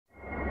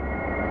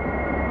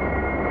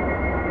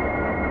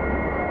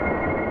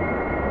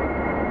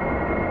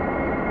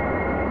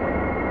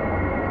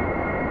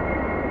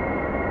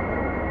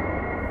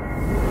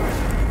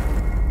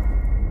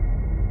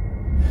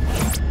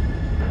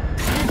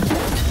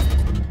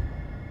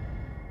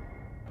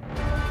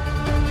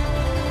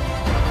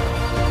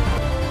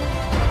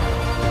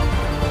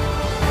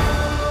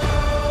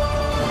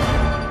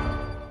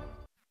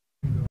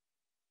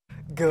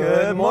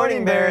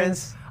morning,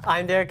 Barons.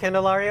 I'm Derek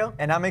Candelario.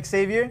 And I'm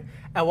Xavier.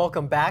 And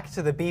welcome back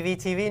to the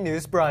BVTV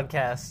News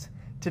Broadcast.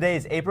 Today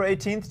is April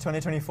 18th,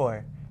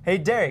 2024. Hey,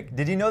 Derek,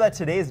 did you know that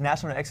today is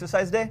National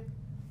Exercise Day?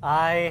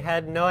 I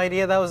had no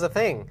idea that was a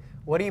thing.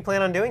 What do you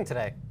plan on doing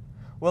today?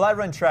 Well, I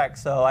run track,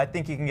 so I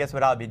think you can guess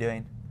what I'll be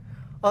doing.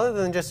 Other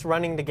than just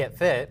running to get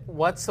fit,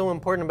 what's so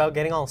important about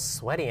getting all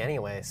sweaty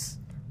anyways?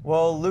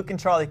 Well, Luke and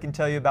Charlie can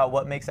tell you about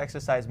what makes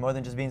exercise more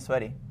than just being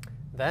sweaty.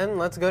 Then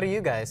let's go to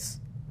you guys.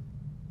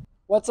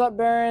 What's up,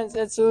 Barons?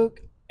 It's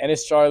Luke. And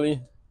it's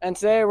Charlie. And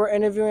today we're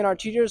interviewing our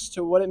teachers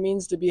to what it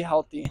means to be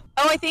healthy.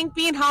 I think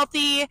being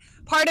healthy,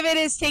 part of it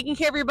is taking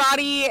care of your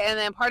body, and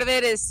then part of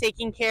it is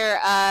taking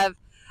care of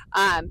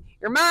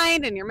your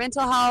mind and your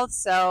mental health.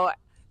 So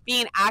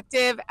being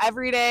active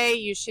every day,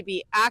 you should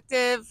be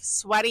active,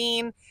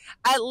 sweating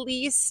at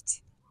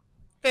least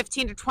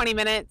 15 to 20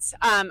 minutes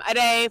a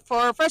day.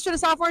 For freshmen and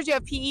sophomores, you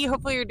have PE.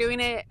 Hopefully you're doing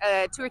it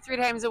 2 or 3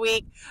 times a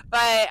week,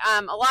 but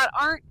a lot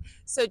aren't.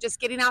 So just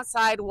getting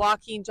outside,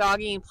 walking,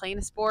 jogging, playing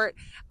a sport,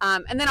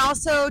 and then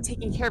also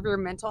taking care of your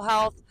mental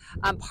health.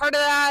 Part of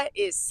that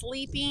is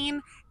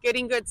sleeping,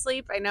 getting good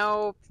sleep. I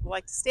know people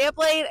like to stay up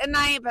late at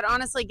night, but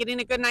honestly,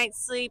 getting a good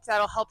night's sleep,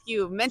 that'll help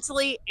you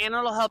mentally and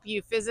it'll help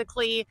you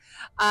physically.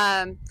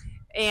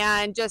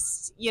 And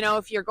just, you know,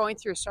 if you're going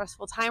through a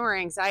stressful time or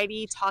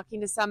anxiety,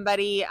 talking to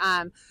somebody,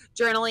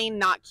 journaling,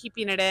 not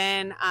keeping it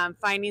in,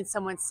 finding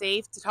someone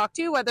safe to talk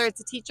to, whether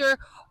it's a teacher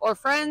or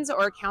friends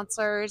or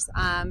counselors.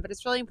 But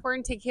it's really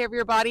important to take care of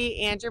your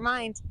body and your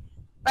mind.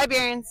 Bye,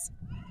 Barons.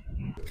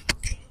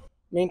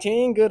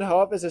 Maintaining good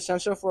health is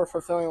essential for a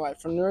fulfilling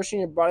life. From nourishing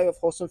your body with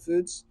wholesome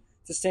foods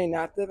to staying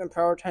active and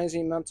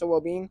prioritizing mental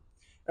well-being,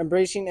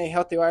 embracing a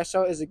healthy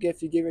lifestyle is a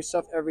gift you give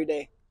yourself every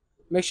day.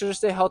 Make sure to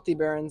stay healthy,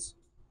 Barons.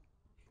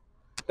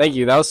 Thank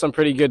you. That was some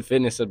pretty good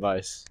fitness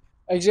advice.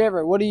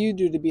 Xavier, what do you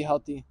do to be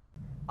healthy?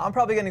 I'm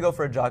probably going to go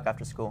for a jog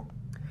after school.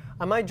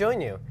 I might join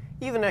you.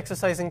 Even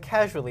exercising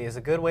casually is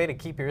a good way to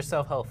keep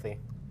yourself healthy.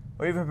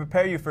 Or even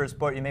prepare you for a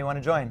sport you may want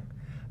to join.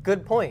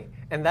 Good point.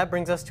 And that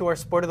brings us to our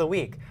sport of the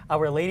week,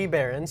 our Lady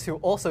Barons, who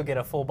also get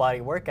a full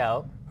body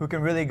workout. Who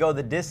can really go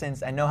the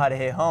distance and know how to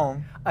hit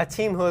home. A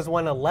team who has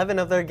won 11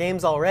 of their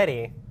games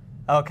already.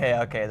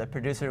 Okay, the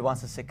producer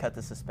wants us to cut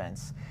the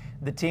suspense.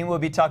 The team we'll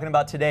be talking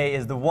about today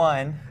is the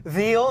one,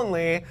 the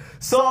only,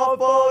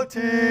 softball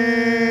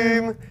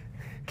team!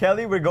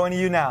 Kelly, we're going to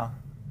you now.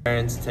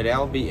 Parents, today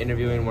I'll be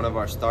interviewing one of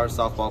our star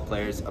softball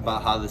players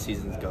about how the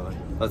season's going.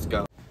 Let's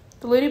go.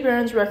 The Lady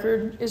Barons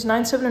record is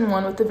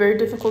 9-7-1 with a very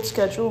difficult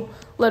schedule,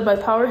 led by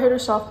power hitter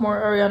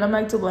sophomore Ariana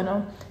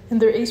Magdaleno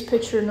and their ace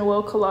pitcher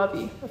Noel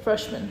Calavi, a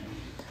freshman.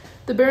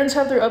 The Barons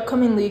have their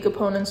upcoming league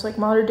opponents like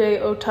Mater Dei,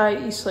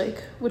 Otay,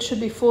 Eastlake, which should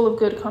be full of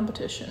good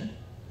competition.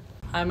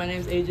 Hi, my name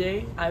is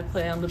AJ. I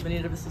play on the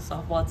Benita Vista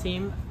softball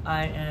team.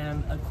 I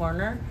am a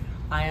corner.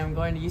 I am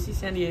going to UC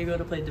San Diego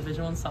to play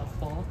Division I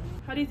softball.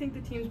 How do you think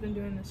the team's been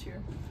doing this year?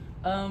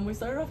 We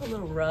started off a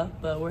little rough,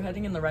 but we're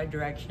heading in the right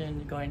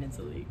direction going into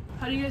the league.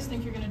 How do you guys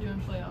think you're going to do in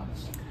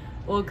playoffs?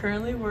 Well,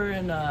 currently we're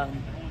in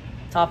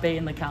top 8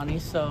 in the county,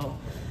 so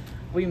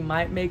we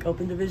might make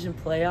open division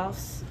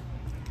playoffs.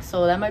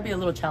 So that might be a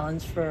little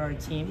challenge for our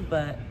team,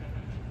 but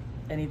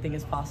anything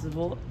is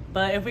possible.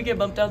 But if we get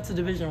bumped out to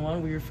Division I,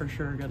 we're for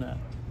sure going to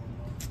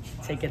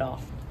take it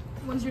off.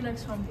 When's your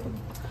next home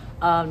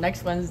game?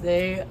 Next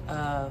Wednesday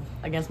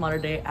against Mater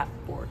Dei at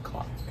 4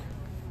 o'clock.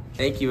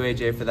 Thank you,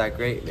 AJ, for that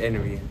great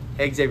interview.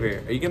 Hey,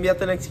 Xavier, are you going to be at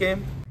the next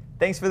game?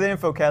 Thanks for the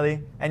info,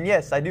 Kelly. And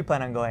yes, I do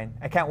plan on going.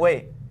 I can't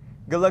wait.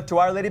 Good luck to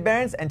our Lady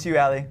Barons and to you,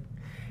 Allie.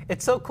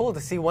 It's so cool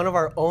to see one of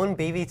our own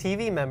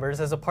BVTV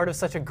members as a part of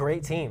such a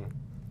great team.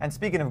 And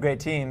speaking of great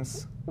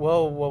teams...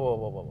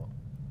 Whoa.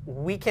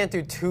 We can't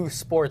do 2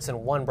 sports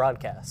in one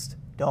broadcast.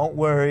 Don't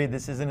worry,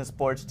 this isn't a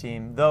sports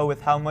team. Though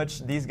with how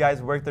much these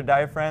guys work their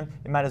diaphragm,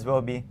 it might as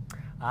well be.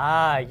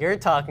 Ah, you're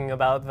talking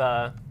about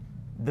the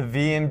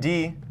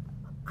VMD.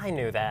 I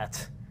knew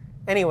that.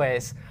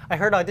 Anyways, I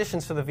heard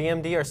auditions for the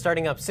VMD are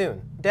starting up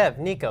soon. Dev,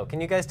 Nico, can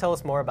you guys tell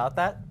us more about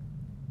that?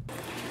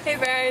 Hey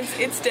Barons,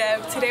 it's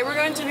Deb. Today we're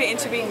going to be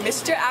interviewing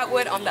Mr.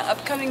 Atwood on the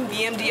upcoming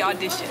VMD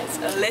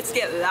auditions. Let's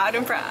get loud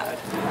and proud.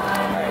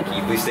 Alright, can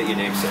you please state your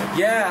name, sir?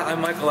 Yeah,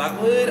 I'm Michael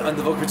Atwood. I'm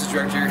the vocal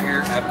director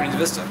here at Benita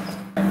Vista.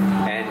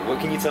 And what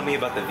can you tell me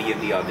about the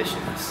VMD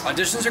auditions?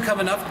 Auditions are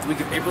coming up the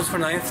week of April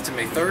 29th to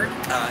May 3rd.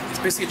 It's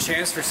basically a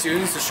chance for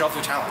students to show off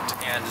their talent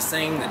and to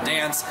sing, to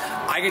dance.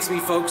 I get to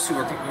meet folks who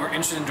are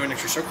interested in joining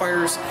extra show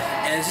choirs,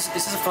 and it's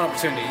just a fun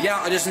opportunity.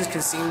 Yeah, auditions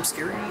can seem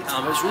scary,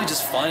 but it's really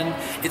just fun.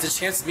 It's a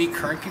chance to meet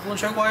current people in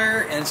show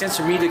choir, and a chance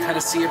for me to kind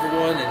of see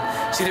everyone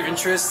and see their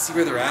interests, see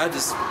where they're at,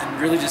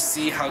 and really just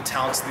see how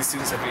talented these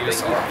students have been.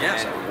 So, yeah.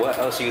 And what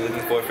else are you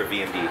looking for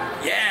VMD?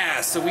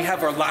 Yeah, so we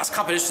have our last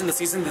competition of the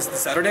season this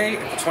Saturday,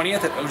 April 20th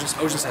at OG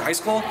Oceanside High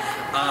School.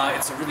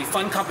 It's a really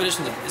fun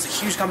competition. It's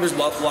a huge competition,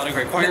 a lot of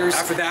great choirs.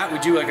 After that, we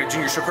do like a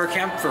junior show choir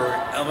camp for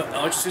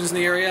elementary students in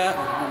the area,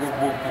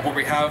 where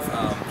we have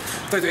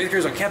 3rd to 8th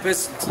graders on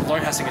campus to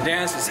learn how to sing and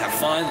dance, just have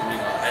fun,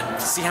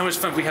 and see how much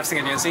fun we have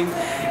singing and dancing.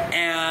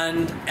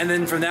 And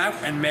then from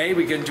that, in May,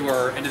 we get into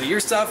our end of the year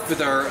stuff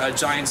with our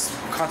Giants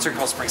concert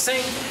called Spring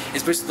Sing.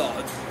 It's basically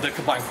the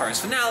combined choirs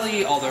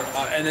finale,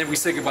 and then we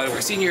say goodbye to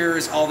our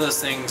seniors, all those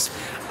things,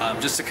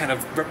 just to kind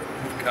of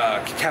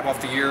cap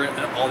off the year and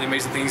all the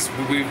amazing things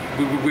we've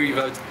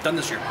done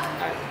this year.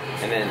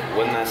 And then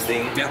one last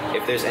thing, yeah.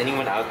 If there's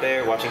anyone out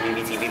there watching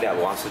BVTV that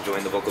wants to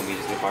join the vocal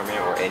music department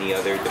or any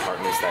other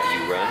departments that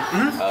you run,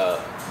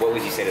 what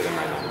would you say to them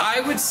right now?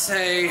 I would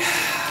say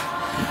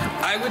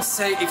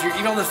if you're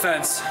even on the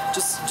fence,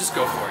 just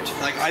go for it.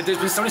 Like there's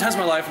been so many times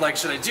in my life, like,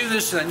 should I do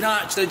this? Should I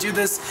not? Should I do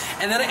this?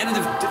 And then I ended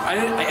up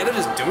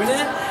just doing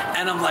it,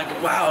 and I'm like,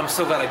 wow, I'm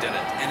so glad I did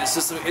it. And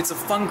it's a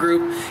fun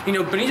group.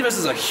 BVTV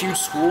is a huge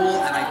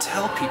school, and I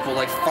tell people,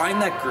 like,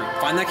 find that group,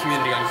 find that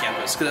community on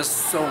campus, because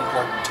that's so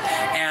important.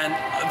 And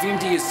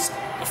VMD is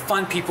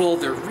fun people.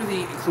 They're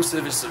really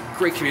inclusive. It's a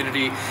great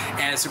community,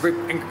 and it's a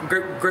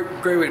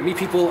great way to meet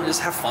people and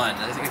just have fun.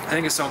 I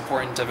think it's so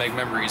important to make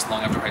memories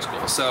long after high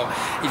school. So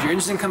if you're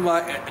interested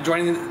in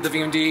joining the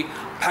VMD,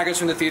 pack us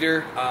from the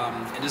theater,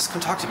 and just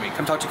come talk to me.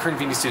 Come talk to current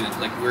VMD students,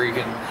 like where you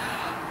can.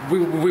 We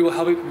will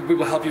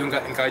help you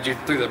and guide you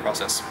through the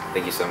process.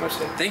 Thank you so much,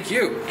 Dave. Thank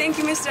you. Thank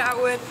you, Mr.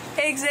 Atwood.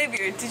 Hey,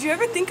 Xavier, did you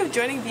ever think of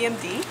joining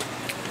VMD?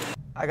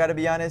 I gotta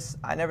be honest,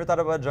 I never thought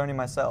about joining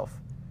myself.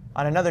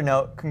 On another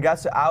note,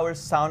 congrats to Ours,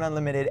 Sound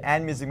Unlimited,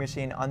 and Music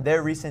Machine on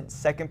their recent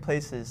second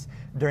places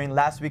during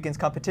last weekend's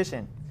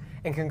competition.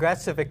 And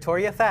congrats to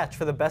Victoria Thatch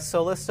for the Best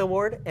Soloist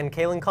Award and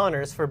Kaylin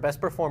Connors for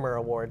Best Performer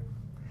Award.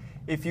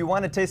 If you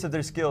want a taste of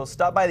their skills,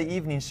 stop by the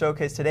evening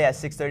showcase today at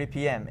 6:30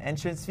 p.m.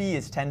 Entrance fee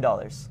is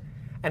 $10.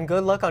 And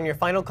good luck on your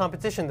final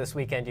competition this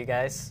weekend, you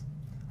guys.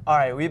 All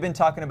right, we've been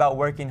talking about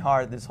working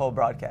hard this whole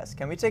broadcast.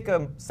 Can we take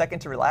a second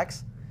to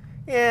relax?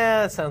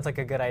 Yeah, that sounds like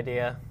a good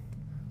idea.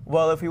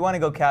 Well, if we want to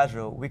go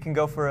casual, we can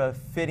go for a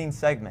fitting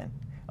segment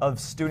of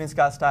Students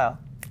Got Style.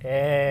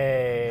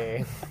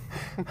 Hey.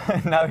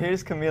 Now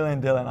here's Camila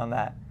and Dylan on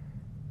that.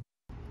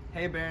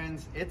 Hey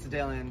Barons, it's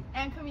Dylan.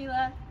 And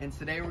Camila. And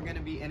today we're going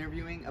to be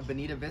interviewing a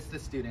Bonita Vista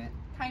student,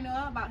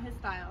 Kainoa, about his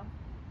style.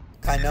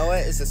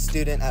 Kainoa is a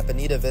student at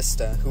Bonita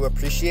Vista who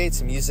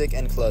appreciates music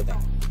and clothing.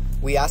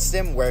 We asked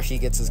him where he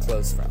gets his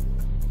clothes from.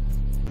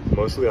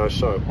 Mostly I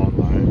shop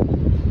online,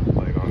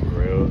 like on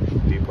Grail,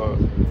 Depop.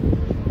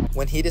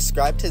 When he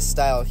described his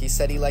style, he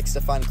said he likes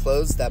to find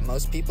clothes that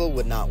most people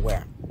would not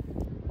wear.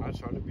 I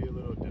try to be a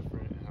little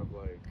different and have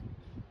like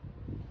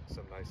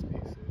some nice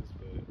pieces,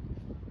 but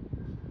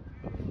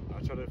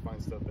I try to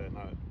find stuff that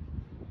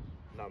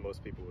not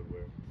most people would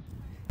wear.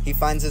 He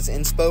finds his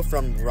inspo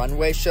from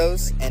runway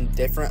shows and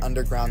different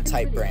underground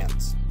type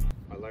brands.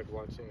 I like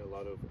watching a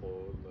lot of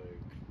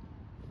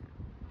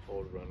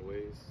old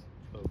runways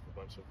of a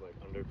bunch of like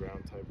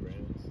underground type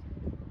brands.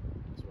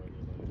 That's where I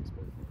get a lot of inspo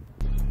from.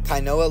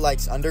 Kainoa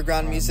likes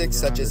underground music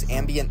such as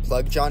ambient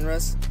plug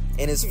genres.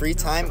 In his free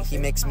time, he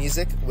makes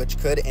music which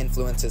could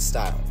influence his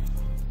style.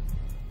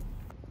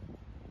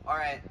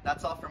 Alright,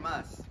 that's all from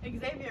us.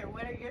 Xavier,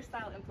 what are your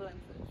style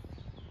influences?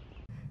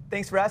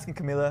 Thanks for asking,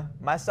 Camila.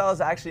 My style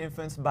is actually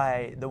influenced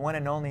by the one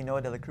and only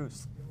Noah de la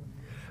Cruz.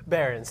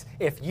 Barons,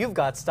 if you've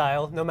got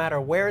style, no matter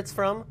where it's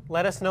from,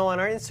 let us know on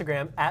our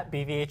Instagram at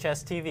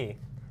BVHSTV.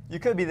 You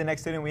could be the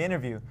next student we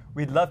interview.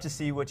 We'd love to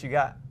see what you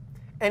got.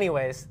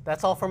 Anyways,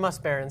 that's all from us,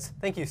 Barons.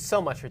 Thank you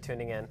so much for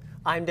tuning in.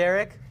 I'm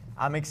Derek.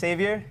 I'm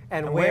Xavier.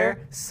 And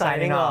we're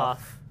signing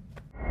off.